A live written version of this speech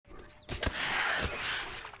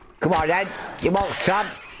Come on then. You want some?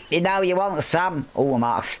 You know you want some. Oh, I'm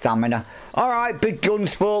out of stamina. Alright, big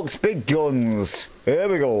guns, folks. Big guns. Here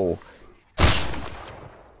we go.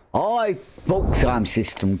 Hi, folks. I'm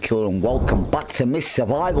systemKiller and welcome back to Miss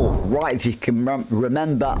Survival. Right, if you can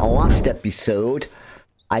remember last episode,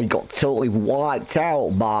 I got totally wiped out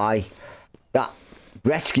by that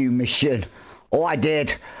rescue mission. Oh, I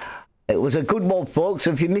did. It was a good one, folks.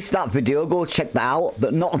 So if you missed that video, go check that out.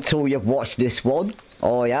 But not until you've watched this one.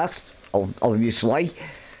 Oh, yes. Obviously.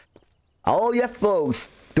 Oh, yeah, folks.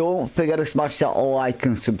 Don't forget to smash that like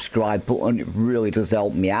and subscribe button. It really does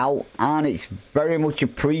help me out. And it's very much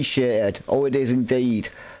appreciated. Oh, it is indeed.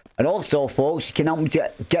 And also, folks, you can help me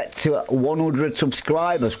get to 100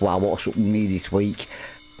 subscribers. Wow, what's up with me this week?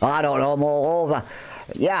 I don't know, I'm all over.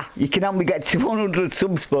 Yeah, you can help me get to 100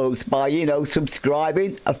 subs, folks, by, you know,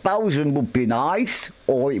 subscribing. 1,000 would be nice,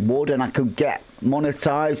 or it would, and I could get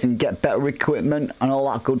monetized and get better equipment and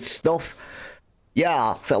all that good stuff.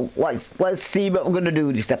 Yeah, so let's see what we're gonna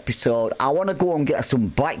do this episode. I want to go and get some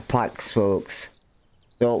backpacks, folks.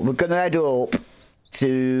 So we're gonna head up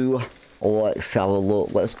to. Let's have a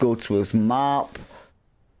look. Let's go to his map.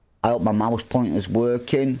 I hope my mouse pointer's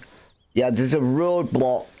working. Yeah, there's a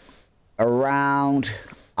roadblock around.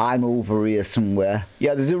 I'm over here somewhere.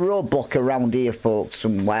 Yeah, there's a roadblock around here, folks,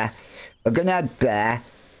 somewhere. We're gonna head there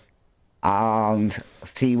and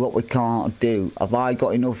see what we can't do. Have I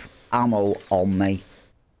got enough ammo on me?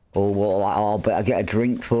 Oh, well, I'll better get a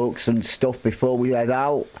drink, folks, and stuff before we head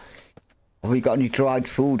out. Have we got any dried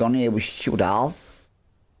food on here? We should have.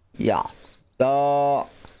 Yeah. That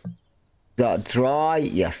dry?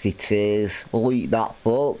 Yes, it is. We'll eat that,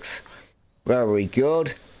 folks. Very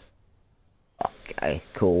good. Okay,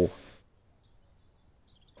 cool.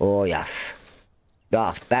 Oh, yes.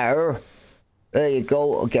 That's better. There you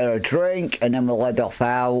go. I'll get a drink and then we'll head off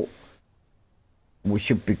out. We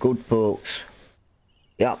should be good, folks.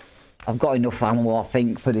 Yep. I've got enough ammo, I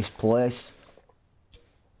think, for this place.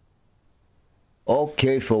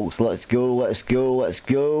 Okay, folks. Let's go. Let's go. Let's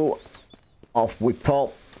go. Off we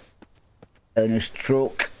pop. In this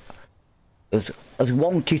truck. As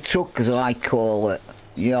wonky truck as I call it.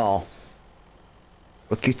 Yeah.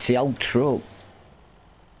 Rickety old truck.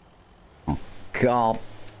 Oh, God.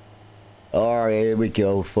 Alright, here we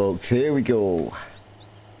go, folks. Here we go.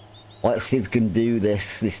 Let's see if we can do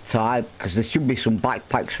this time. Because there should be some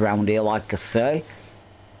backpacks around here, like I say.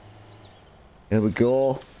 Here we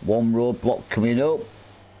go. One roadblock coming up.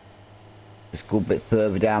 Let's go a bit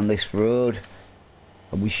further down this road.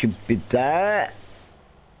 And we should be there.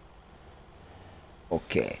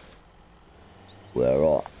 Okay. Where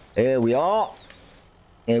are? Here we are.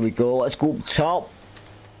 Here we go. Let's go up top.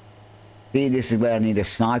 See, this is where I need a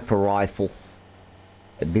sniper rifle.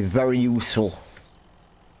 It'd be very useful.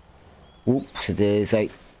 Oops,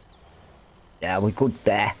 daisy. Yeah, we're good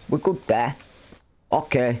there. We're good there.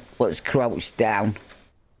 Okay, let's crouch down.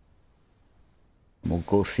 We'll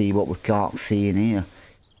go see what we can't see in here.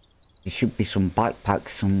 There should be some backpacks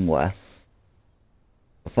somewhere.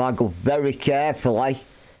 If I go very carefully,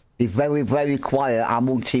 be very, very quiet, I'm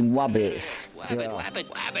hunting rabbits. Rabbit.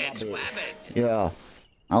 Yeah.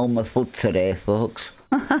 On my foot today, folks.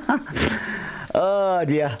 Oh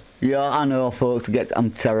dear. Yeah, I know, folks.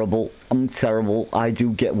 I'm terrible. I'm terrible. I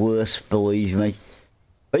do get worse, believe me.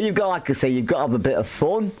 But you've got, like I say, you've got to have a bit of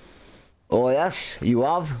fun. Oh yes, you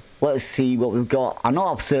have. Let's see what we've got. I know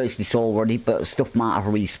I've searched this already, but stuff might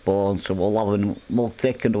have respawned, so we'll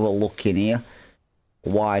take another look in here.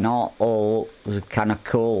 Why not? Oh, there's a can of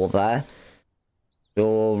coal there.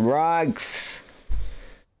 So rags.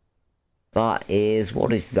 That is,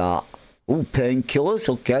 what is that? Oh, painkillers,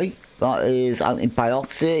 okay. That is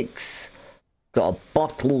antibiotics. Got a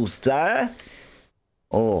bottles there.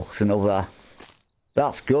 Oh, it's another.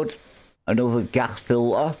 That's good. Another gas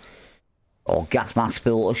filter. Or gas mask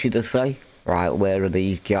filter, should I say. Right, where are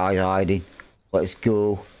these guys hiding? Let's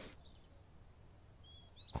go.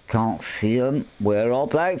 I can't see them. Where are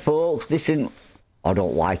they, folks? Listen. I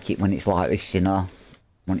don't like it when it's like this, you know.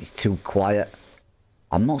 When it's too quiet.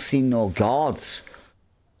 I'm not seeing no guards.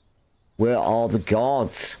 Where are the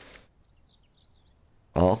guards?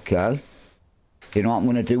 Okay. Do you know what I'm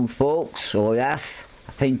going to do, folks? Oh, yes.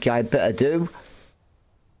 I think I better do.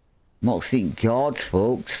 I'm not seeing guards,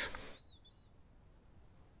 folks.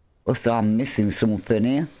 Looks like I'm missing something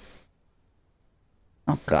here.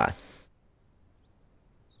 Okay.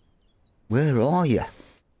 Where are you?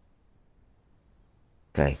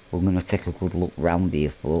 Okay, we're going to take a good look round here,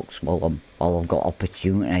 folks, while I've got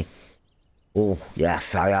opportunity. Oh,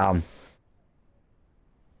 yes, I am.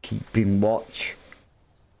 Keeping watch.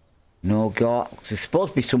 No, God. There's supposed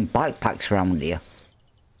to be some backpacks around here.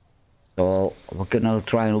 So we're gonna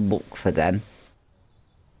try and look for them.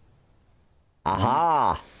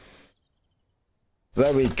 Aha!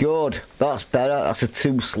 Very good. That's better. That's a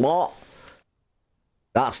 2 slot.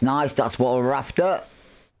 That's nice. That's what we're after.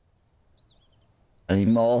 Any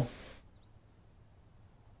more?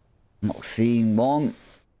 Not seeing one.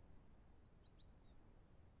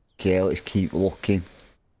 Okay, let's keep looking.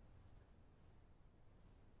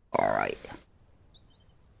 Alright.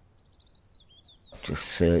 Just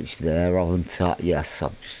searched there, haven't I? Yes,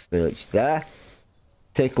 I've just searched there.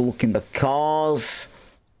 Take a look in the cars.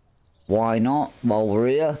 Why not? While we're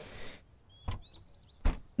here.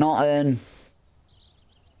 Not in.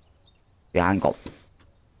 Yeah, I ain't got.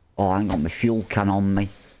 Oh, I ain't got my fuel can on me.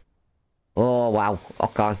 Oh wow.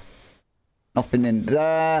 Okay. Nothing in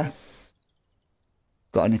there.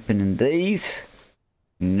 Got anything in these?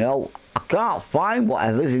 No. I can't find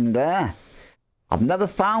whatever's in there. I've never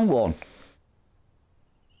found one.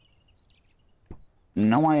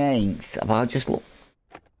 No, I ain't. Have I just looked?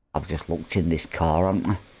 I've just looked in this car, haven't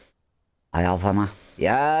I? I have, haven't I?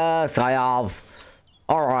 Yes, I have.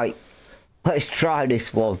 Alright. Let's try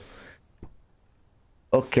this one.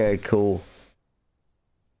 Okay, cool.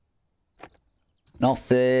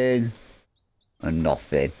 Nothing. And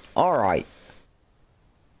nothing. Alright.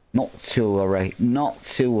 Not to worry. Not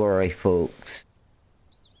to worry, folks.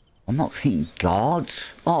 I'm not seeing guards.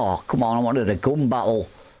 Oh, come on. I wanted a gun battle.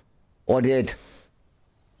 Oh, I did.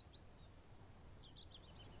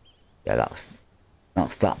 Yeah,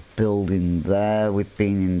 that's that building there. We've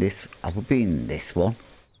been in this. Have we been in this one?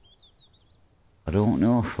 I don't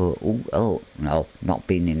know if... Oh, no. Not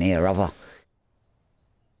been in here, have I?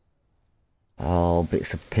 Oh,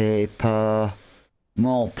 bits of paper.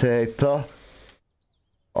 More paper.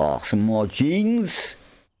 Oh, some more jeans.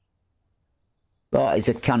 That is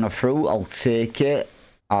a can of fruit. I'll take it.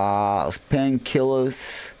 It's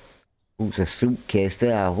painkillers. Oh, there's a suitcase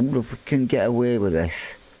there. I wonder if we can get away with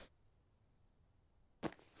this.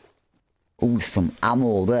 Oh, some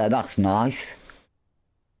ammo there. That's nice.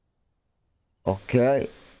 Okay.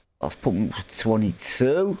 Let's put me to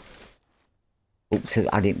 22. Oops,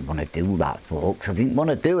 I didn't want to do that, folks. I didn't want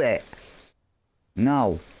to do it.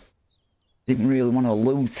 No. Didn't really want to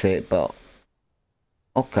loot it, but...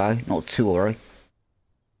 Okay, not to worry.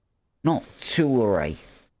 Not to worry.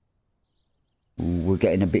 Ooh, we're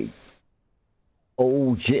getting a bit...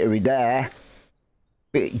 Oh, jittery there.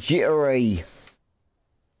 Bit jittery.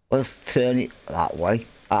 Let's turn it that way.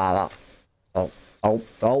 Ah, that...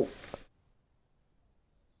 Oh.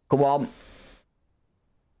 Come on.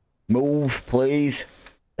 Move, please.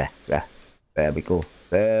 There we go.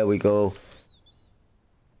 There we go.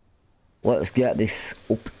 Let's get this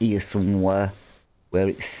up here somewhere where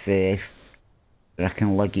it's safe. And I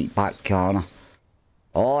can leg it back, can't I?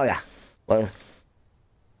 Oh, yeah. Well,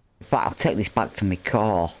 in fact, I'll take this back to my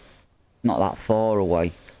car. Not that far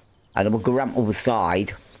away. And then we'll go around the other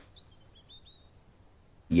side.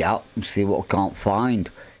 Yeah, and see what I can't find.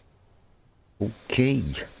 Okay.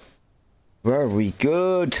 Very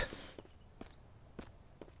good.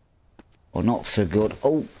 Or not so good.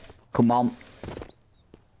 Oh, come on.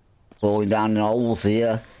 Falling down in holes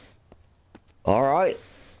here. Alright.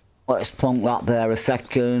 Let's plonk that there a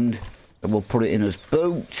second. And we'll put it in as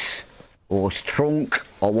boots. Or as trunk.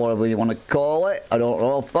 Or whatever you want to call it. I don't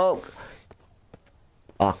know, folk.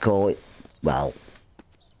 I call it, well,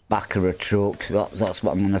 back of a truck. That's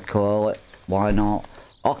what I'm going to call it. Why not?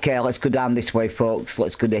 Okay, let's go down this way, folks.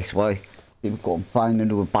 Let's go this way. See if we can find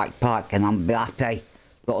another backpack and I'll be happy.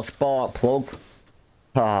 Got a spark plug.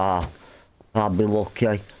 Ah, I'll be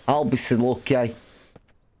lucky. I'll be so lucky.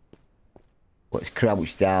 Let's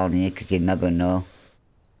crouch down here because you never know.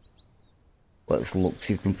 Let's look,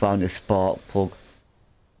 see if we can find a spark plug.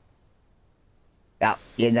 Yeah,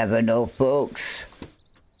 you never know, folks.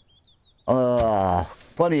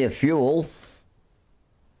 Plenty of fuel.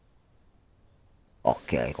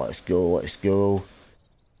 Okay, let's go.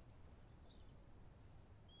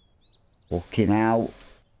 Looking out.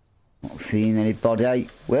 Not seeing anybody.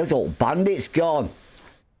 Where's all bandits gone?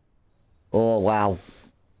 Oh, wow.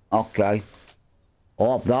 Okay.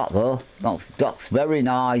 Oh, that though. That's very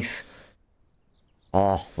nice.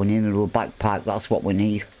 Oh, we need a little backpack. That's what we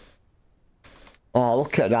need. Oh,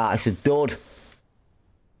 look at that. It's a dud.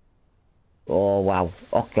 Oh, wow.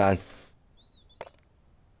 Okay.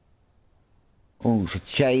 Oh, it's a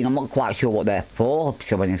chain. I'm not quite sure what they're for.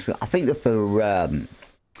 I think they're for,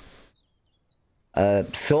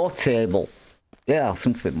 saw table. Yeah,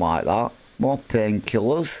 something like that. More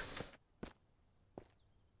painkillers.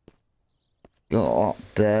 Got up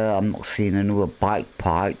there. I'm not seeing another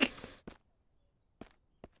backpack.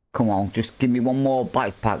 Come on, just give me one more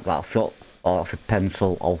backpack, that's up. Oh, that's a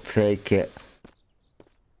pencil, I'll take it.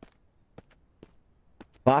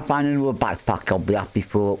 If I find another backpack, I'll be happy,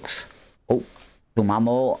 folks. Oh, some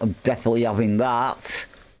ammo, I'm definitely having that.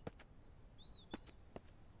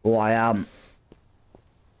 Oh, I am.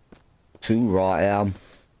 Too right, I am.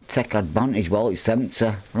 Take advantage while it's empty.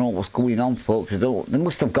 I don't know what's going on, folks. They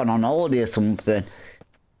must have gone on holiday or something.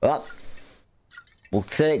 Well, we'll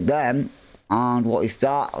take them. And what is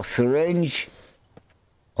that? A syringe?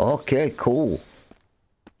 Okay, cool.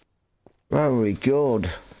 Very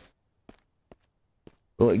good.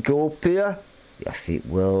 Will it go up here? Yes, it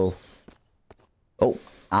will. Oh,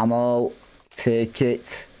 ammo. Take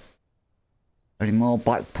it. Any more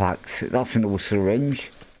backpacks? That's another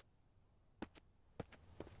syringe.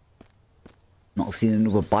 Not seen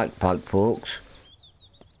another backpack, folks.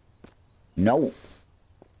 No.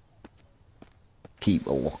 Keep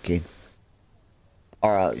a looking.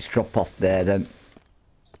 Alright, let's drop off there then.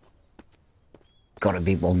 Gotta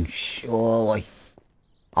be one, surely.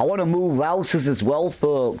 I want to move houses as well,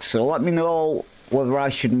 folks, so let me know whether I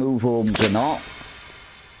should move homes or not.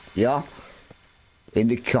 Yeah? In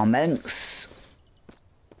the comments.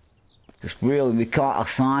 Because really, we can't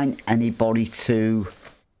assign anybody to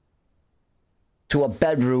a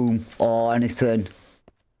bedroom or anything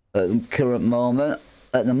at the current moment.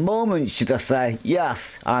 At the moment, should I say?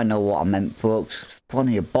 Yes, I know what I meant, folks.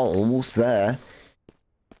 Plenty of bottles there.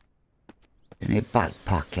 Any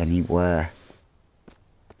backpack anywhere?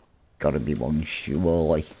 Gotta be one,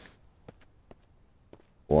 surely.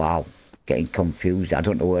 Wow, getting confused. I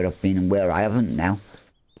don't know where I've been and where I haven't now.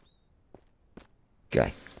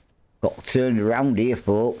 Okay. Got to turn around here,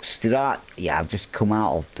 folks. Did I? Yeah, I've just come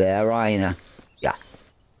out of there, ain't I? Yeah.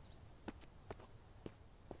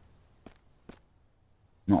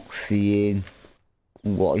 Not seeing.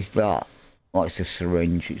 What is that? Oh, it's a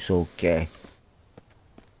syringe. It's okay.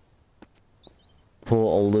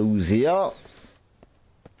 Portal loose here.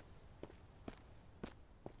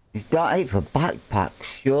 Is that it for backpacks?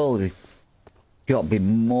 Surely. Got to be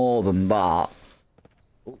more than that.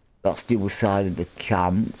 That's the other side of the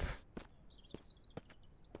camp.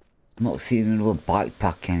 I'm not seeing another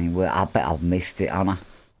backpack anywhere. I bet I've missed it, Anna.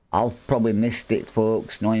 I've probably missed it,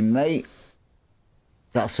 folks. Knowing me.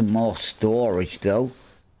 That's some more storage, though.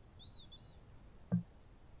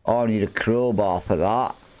 Oh, I need a crowbar for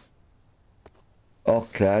that.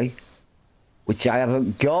 Okay. Which I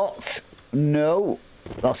haven't got. No.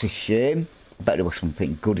 That's a shame. I bet there was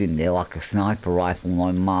something good in there, like a sniper rifle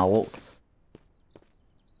on my look.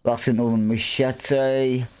 That's another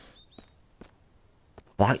machete.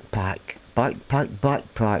 Backpack.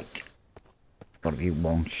 Backpack. Gotta be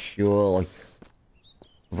one, surely.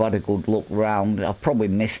 I've had a good look round. I've probably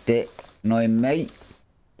missed it. Knowing me.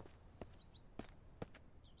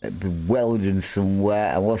 It'd be welding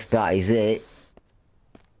somewhere, unless that is it.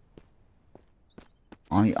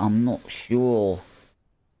 I'm not sure.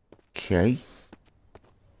 Okay.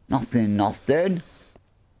 Nothing.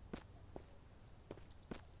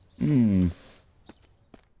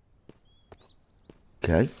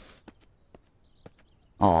 Okay.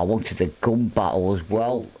 Oh, I wanted a gun battle as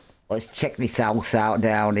well. Let's check this house out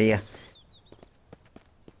down here.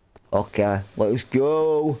 Okay, let's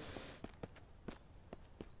go.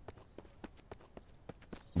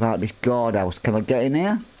 About this guardhouse, can I get in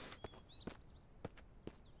here?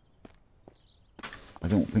 I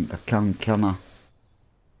don't think I can I?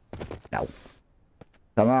 No.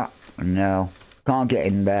 Can I? No. Can't get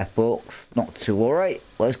in there, folks. Not to worry.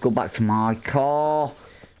 Let's go back to my car.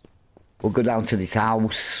 We'll go down to this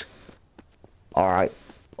house. Alright.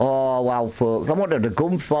 Oh, wow, folks. I wanted a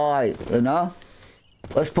gunfight, you know?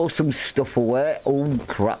 Let's put some stuff away. Oh,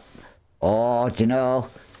 crap. Oh, do you know?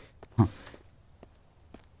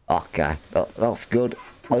 Okay, that's good.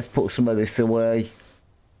 Let's put some of this away.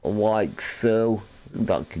 Like so.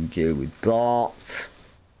 That can do with that.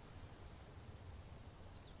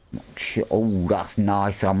 Oh, that's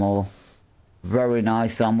nice ammo. Very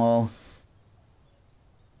nice ammo.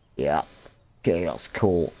 Yeah. Okay, that's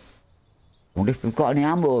cool. Wonder if we've got any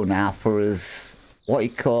ammo now for us. What do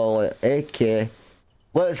you call it? AK.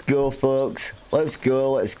 Let's go, folks. Let's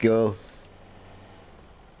go.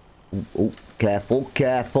 Oh, careful.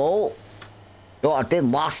 What I did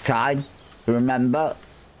last time, remember?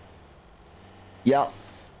 Yep.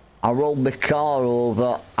 I rolled my car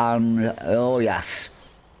over and, oh yes.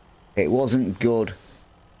 It wasn't good.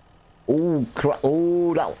 Oh, crap.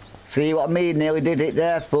 Oh, that. See what I mean? Nearly did it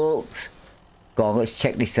there, folks. Go on, let's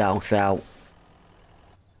check this house out.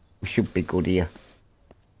 We should be good here.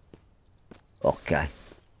 Okay.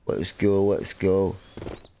 Let's go.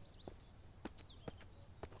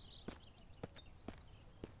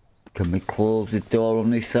 Can we close the door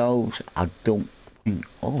on this house? I don't think...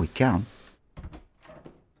 Oh, we can.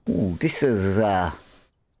 Oh, this is,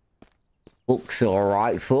 looks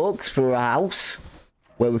alright, folks, for a house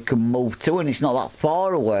where we can move to, and it's not that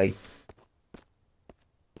far away.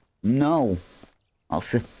 No.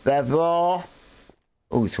 That's a feather.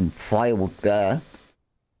 Oh, some firewood there.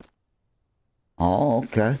 Oh,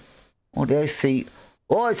 okay. Oh, there's see.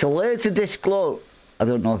 Oh, it's a laser disc, look. I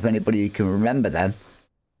don't know if anybody can remember them.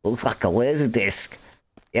 Looks like a laser disc.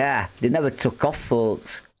 Yeah, they never took off,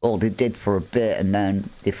 folks. Oh, they did for a bit and then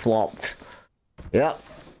they flopped. Yep.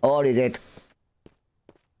 Oh, they did.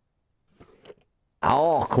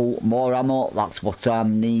 Oh, cool. More ammo. That's what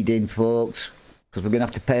I'm needing, folks. Because we're going to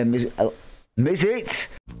have to pay a visit.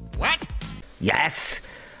 What? Yes.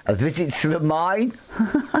 A visit to the mine.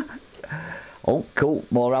 Oh, cool.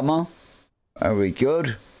 More ammo. Very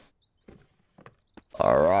good.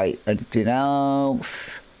 Alright. Anything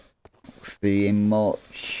else? Not seeing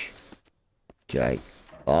much. Okay.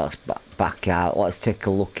 Oh, let's back out. Let's take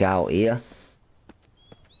a look out here.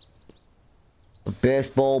 A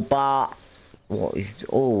baseball bat. What is...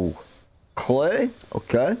 Oh. Clay?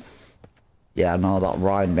 Okay. Yeah, I know that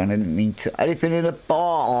rhymed. I didn't mean to... Anything in a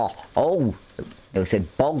bar? Oh. They said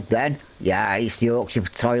bog then. Yeah, it's Yorkshire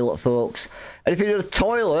for toilet, folks. Anything in the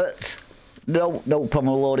toilet? No, no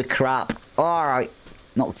problem, a load of crap. Alright.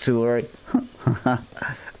 Not to worry.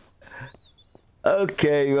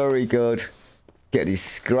 Okay, very good. Get his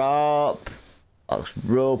scrap. That's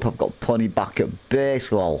rope. I've got plenty back at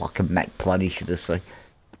base. Well, I can make plenty, should I say.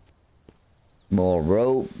 More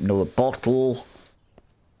rope. Another bottle.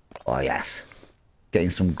 Oh, yes. Getting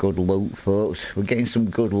some good loot, folks. We're getting some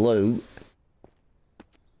good loot.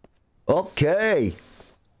 Okay.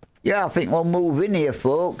 Yeah, I think we'll move in here,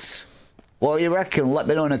 folks. What do you reckon? Let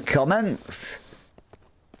me know in the comments.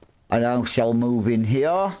 And I shall move in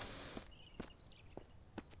here.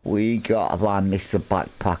 We got... Have I missed a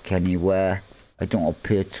backpack anywhere? I don't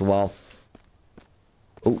appear to have.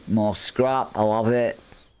 Oh, more scrap. I'll have it.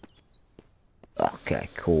 Okay,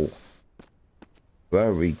 cool.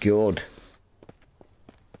 Very good.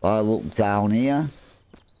 I look down here.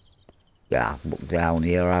 Yeah, I've looked down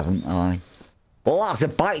here, haven't I? Well, that's a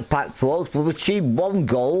backpack, folks. We've achieved one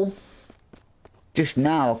goal. Just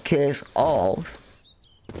now, a case of...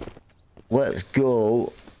 Let's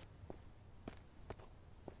go.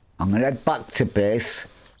 I'm going to head back to base.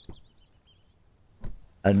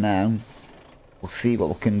 And then we'll see what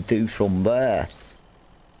we can do from there.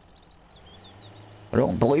 I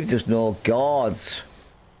don't believe there's no guards.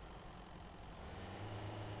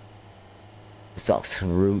 That's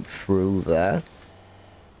route through there.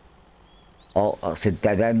 Oh, that's a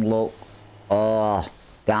dead end, look. Oh,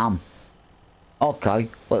 damn. Okay,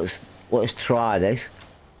 let's try this.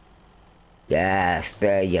 Yes,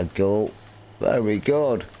 there you go. Very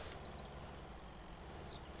good.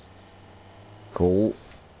 Cool.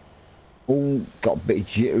 Oh, got a bit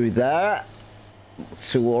jittery there. Not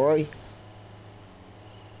to worry.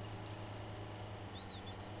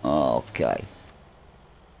 Okay.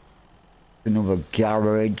 Another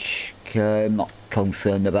garage. Okay, I'm not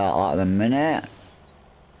concerned about that at the minute.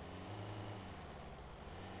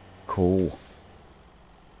 Cool.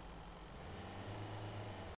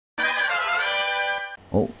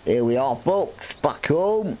 Oh, here we are, folks. Back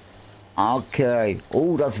home. Okay.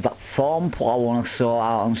 Oh, that's that farm plot I want to sort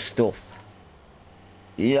out and stuff.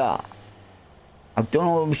 Yeah. I don't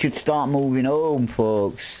know if we should start moving home,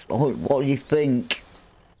 folks. What do you think?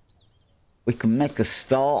 We can make a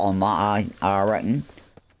start on that, I reckon.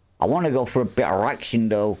 I want to go for a bit of action,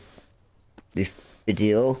 though. This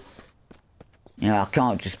video. You know, I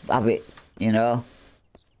can't just have it, you know.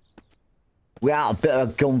 Without a bit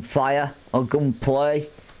of gunfire or gunplay.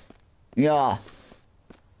 Yeah.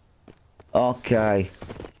 Okay.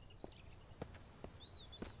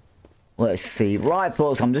 Let's see. Right,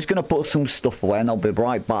 folks, I'm just going to put some stuff away and I'll be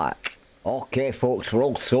right back. Okay, folks, we're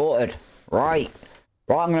all sorted. Right.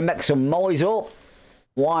 Right, I'm going to make some mollies up.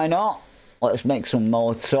 Why not? Let's make some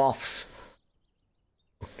Molotovs.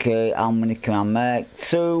 Okay, how many can I make?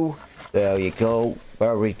 2. There you go.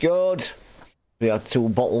 Very good. We have 2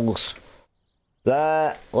 bottles.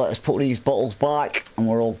 There. Let's put these bottles back and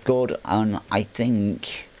we're all good. And I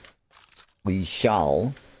think we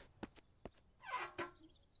shall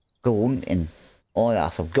go hunting. Oh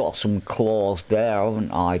yes, I've got some claws there,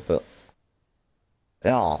 haven't I? But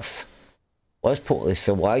yes. Let's put this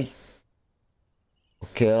away.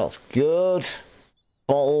 Okay, that's good.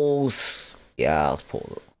 Bottles. Yeah, let's put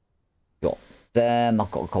them. Got them.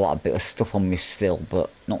 I've got quite a bit of stuff on me still,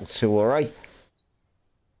 but not to worry.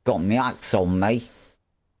 Got my axe on me.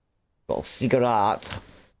 Got a cigarette.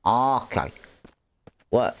 Okay.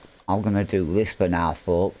 Well, I'm gonna do this for now,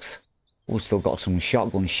 folks. We've still got some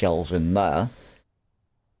shotgun shells in there.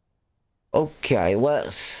 Okay,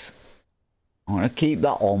 let's... I'm gonna keep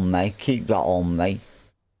that on me. Keep that on me.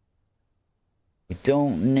 We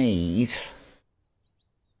don't need...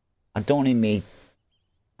 I don't need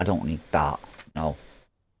that. No.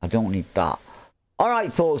 I don't need that.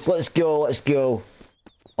 Alright, folks, let's go. Let's go.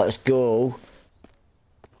 Let's go.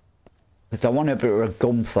 Because I want a bit of a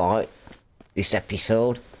gunfight this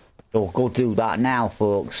episode. So we'll go do that now,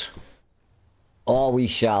 folks. Or we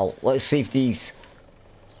shall. Let's see if these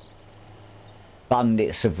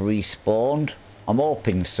bandits have respawned. I'm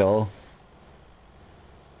hoping so.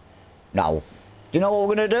 Now, do you know what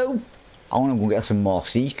we're going to do? I'm going to go get some more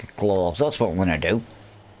seeker claws. That's what I'm going to do.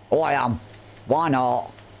 Oh, I am. Why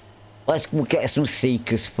not? Let's go get some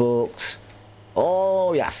seekers, folks.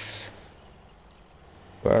 Oh, yes.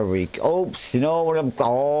 Very good. Oops, you know what I've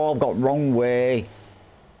got wrong way.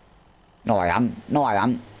 No, I am. No, I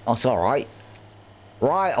am. That's alright.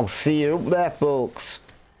 Right, I'll see you up there, folks.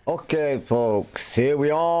 Okay, folks. Here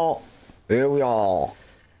we are. Here we are.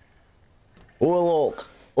 Oh, look.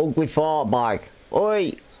 Ugly fart bag.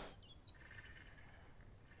 Oi.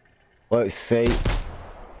 Let's see.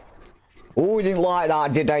 Oh, he didn't like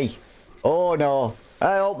that, did he? Oh, no.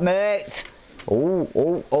 Hey up, mate. Oh,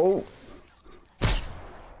 oh, oh.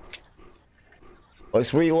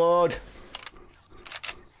 Let's reload.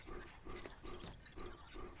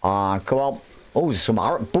 Ah, come on. Oh, there's some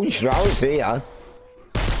bunch of arrows here. I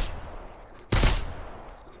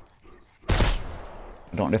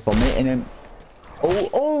don't know if I'm hitting him. Oh,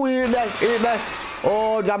 oh, he hit me, he hit me.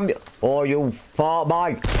 Oh, damn it. Oh, you fart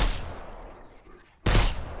bag.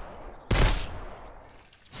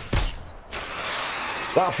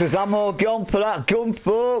 That's his ammo gun for that gun,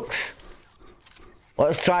 folks.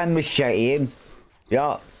 Let's try and machete him.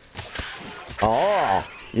 Yeah. Oh,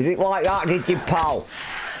 you didn't like that, did you, pal?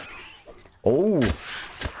 Oh.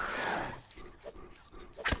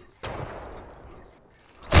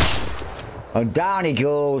 And down he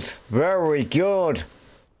goes. Very good.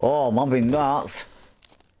 Oh, I'm having that.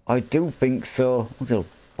 I do think so. Look at a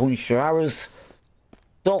bunch of arrows.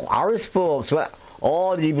 Don't arrows, folks.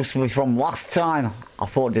 Oh, they must be from last time. I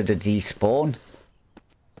thought they'd despawn.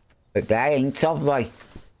 But they ain't, have they?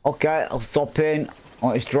 Okay, I'll stop in.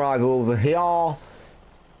 Let's drive over here.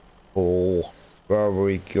 Oh,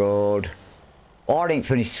 very good. Oh, I didn't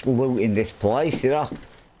finish looting this place, did I?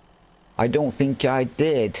 I don't think I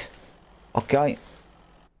did. Okay.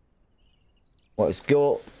 Let's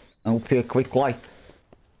go. Up here quickly.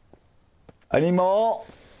 Any more?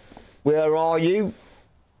 Where are you?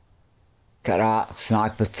 Look at that.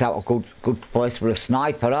 Sniper tower. Good place for a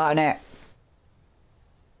sniper, isn't it?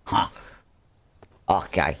 Huh.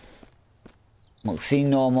 Okay. Not see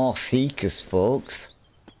no more seekers, folks.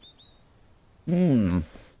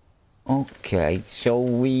 Okay, shall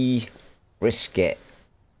we risk it?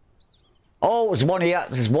 Oh, there's one here.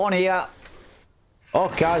 There's one here.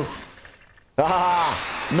 Okay.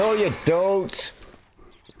 Ah, no you don't.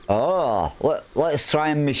 Oh, let's try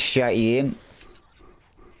and machete him.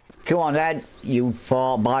 Come on then, you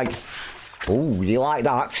fart bag. Oh, you like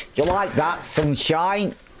that? You like that,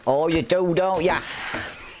 sunshine? Oh, you do, don't ya?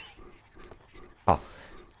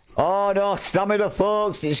 Oh no, stamina,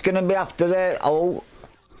 folks. It's gonna be after it. Oh,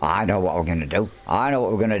 I know what we're gonna do. I know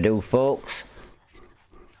what we're gonna do, folks.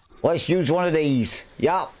 Let's use one of these.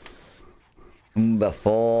 Yep. Number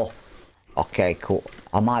 4. Okay, cool.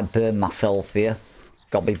 I might burn myself here.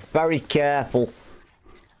 Gotta be very careful.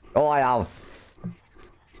 Oh, I have.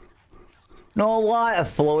 No lighter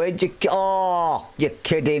fluid. Oh, you're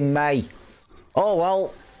kidding me. Oh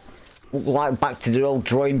well. Like back to the old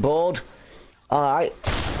drawing board. All right.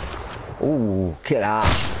 Ooh, get that.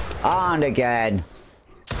 And again.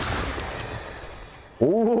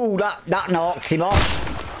 Ooh, that knocks him off.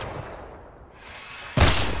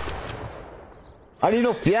 Had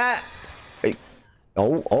enough yet?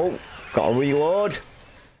 Oh, gotta reload.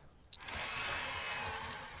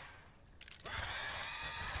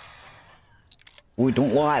 We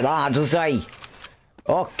don't like that, does he?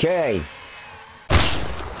 Okay.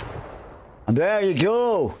 And there you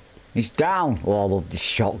go. He's down. Oh, I love this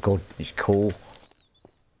shotgun. It's cool.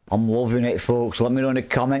 I'm loving it, folks. Let me know in the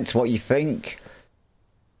comments what you think.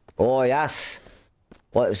 Oh, yes.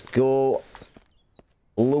 Let's go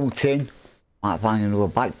looting. Might find another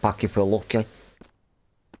backpack if we're lucky.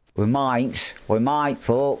 We might,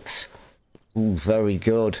 folks. Ooh, very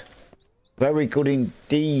good. Very good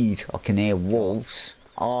indeed. I can hear wolves.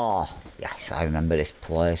 Oh, yes, I remember this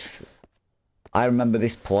place. I remember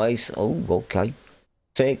this place. Oh, okay.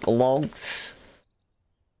 Take logs.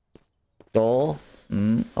 Door.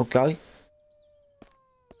 Okay.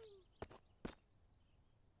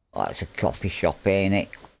 Oh, it's a coffee shop, ain't it?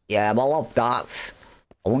 Yeah, I love that.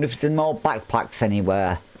 I wonder if there's more backpacks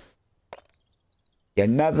anywhere. You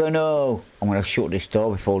never know. I'm going to shut this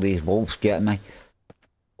door before these wolves get me.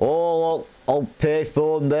 Oh, look, old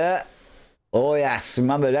payphone there. Oh, yes,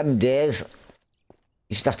 remember them days?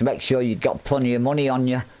 You just have to make sure you've got plenty of money on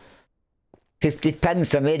you. 50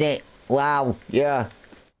 pence a minute. Wow, yeah.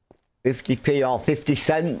 50p or 50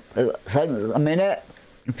 cents a minute,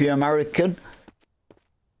 if you're American.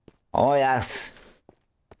 Oh, yes.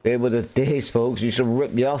 They were the days, folks. Used to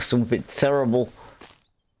rip you off something terrible.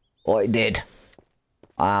 Oh, it did.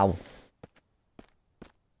 Wow.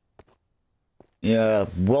 Yeah,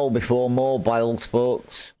 well before mobiles,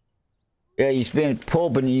 folks. Yeah, you used to be in a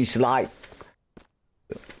pub and you used to like,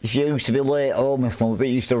 if you used to be late home or something,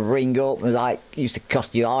 it used to ring up and like, it used to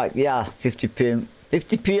cost you like, yeah,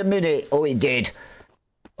 50p a minute. Oh, it did.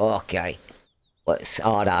 Okay. Let's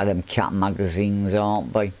hard out of them cat magazines,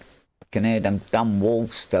 aren't we? Can hear them damn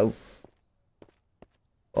wolves though.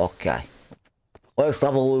 Okay. Let's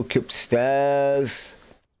have a look upstairs.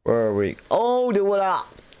 Where are we? Oh, there was that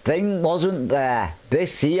thing, wasn't there?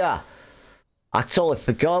 This here. I totally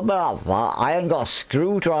forgot about that. I ain't got a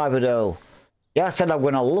screwdriver though. Yeah, I said I'm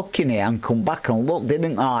going to look in here and come back and look,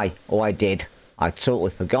 didn't I? Oh, I did. I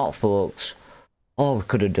totally forgot, folks. Oh, we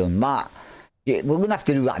could have done that. Yeah, we're going to have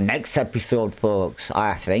to do that next episode, folks,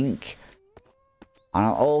 I think. And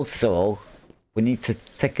also, we need to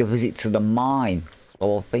take a visit to the mine.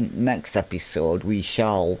 So I think next episode we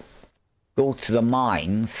shall go to the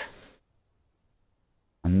mines.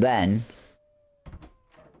 And then,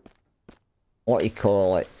 what do you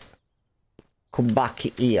call it? Come back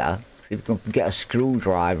here. See if we can get a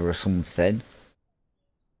screwdriver or something.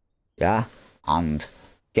 Yeah, and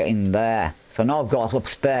get in there. So now I've got a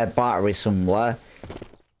spare battery somewhere.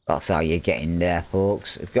 That's how you get in there,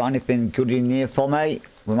 folks. If you've got anything good in here for me,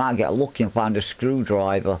 we might get lucky and find a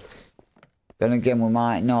screwdriver. Then again, we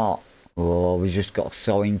might not. Oh, we just got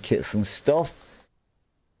sewing kits and stuff.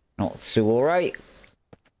 Not too alright.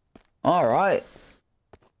 Alright.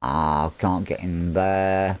 Ah, I can't get in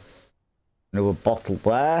there. Another bottle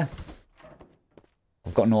there.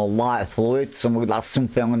 I've got no lighter fluid, so that's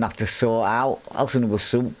something I'm going to have to sort out. That's another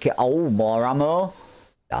suit kit. Oh, more ammo.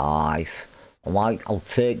 Nice. I'll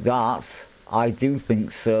take that. I do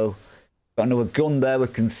think so. Got another gun there we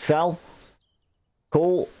can sell.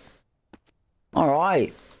 Cool.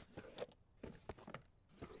 Alright.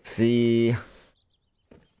 See.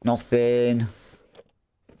 Nothing.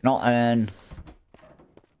 Nothing.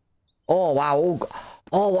 Oh, wow.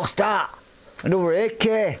 Oh, what's that? Another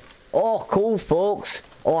AK. Oh, cool, folks.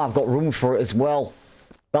 Oh, I've got room for it as well.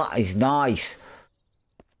 That is nice.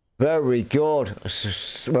 Very good.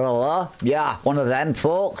 Well, yeah, one of them,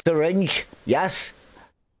 folks. Syringe. Yes.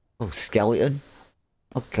 Oh, skeleton.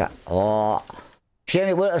 Okay. Oh. Shame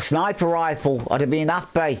it weren't a sniper rifle. I'd have been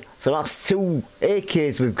happy. So that's 2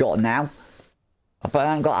 AKs we've got now. I bet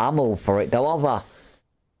I ain't got ammo for it, though, have I?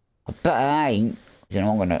 I bet I ain't. You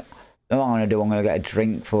know what I'm gonna do? I'm gonna get a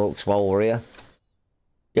drink, folks, while we're here.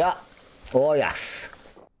 Yeah. Oh, yes.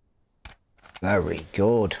 Very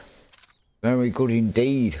good. Very good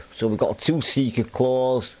indeed. So we've got 2 Seeker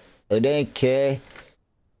Claws, an AK.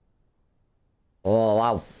 Oh,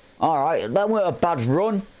 wow. Alright, that weren't a bad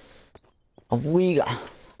run. Have we got...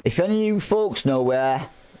 If any of you folks know where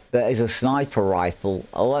there is a sniper rifle,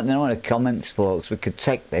 let me know in the comments, folks. We could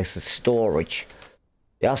take this as storage.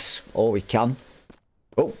 Yes, or we can.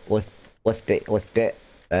 Oh, lift it.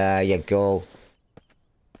 There you go.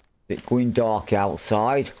 It's going dark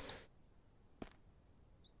outside.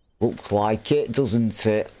 Looks like it, doesn't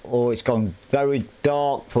it? Oh, it's gone very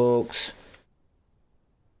dark, folks.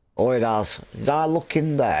 Oh, it has. Did I look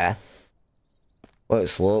in there?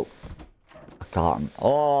 Let's look. I can't.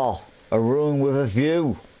 Oh, a room with a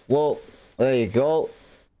view. Look, there you go.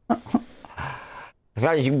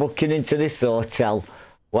 Imagine looking into this hotel.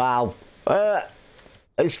 Wow.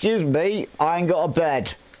 Excuse me, I ain't got a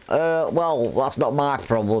bed. Well, that's not my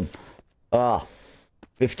problem.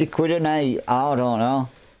 50 quid a night, I don't know.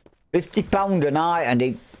 £50 a night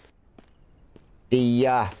and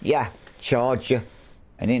yeah, charge you.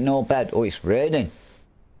 And ain't no bed. Oh, it's raining.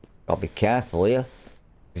 Gotta be careful here.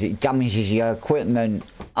 Because it damages your equipment.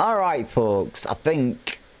 Alright, folks, I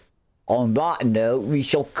think on that note we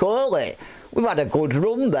shall call it. We've had a good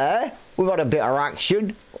run there. We've had a bit of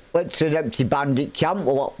action. Went to an empty bandit camp,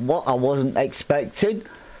 what I wasn't expecting.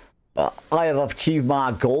 But I have achieved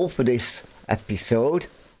my goal for this episode.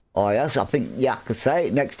 Oh yes, I think, yeah, I could say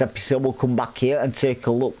it. Next episode we'll come back here and take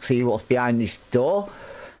a look, see what's behind this door.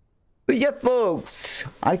 But yeah, folks,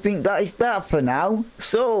 I think that is that for now.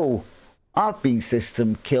 So, I've been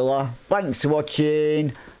systemKiller. Thanks for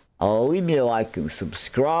watching. I'll leave me a like and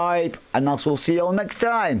subscribe, and I will see you all next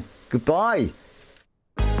time. Goodbye.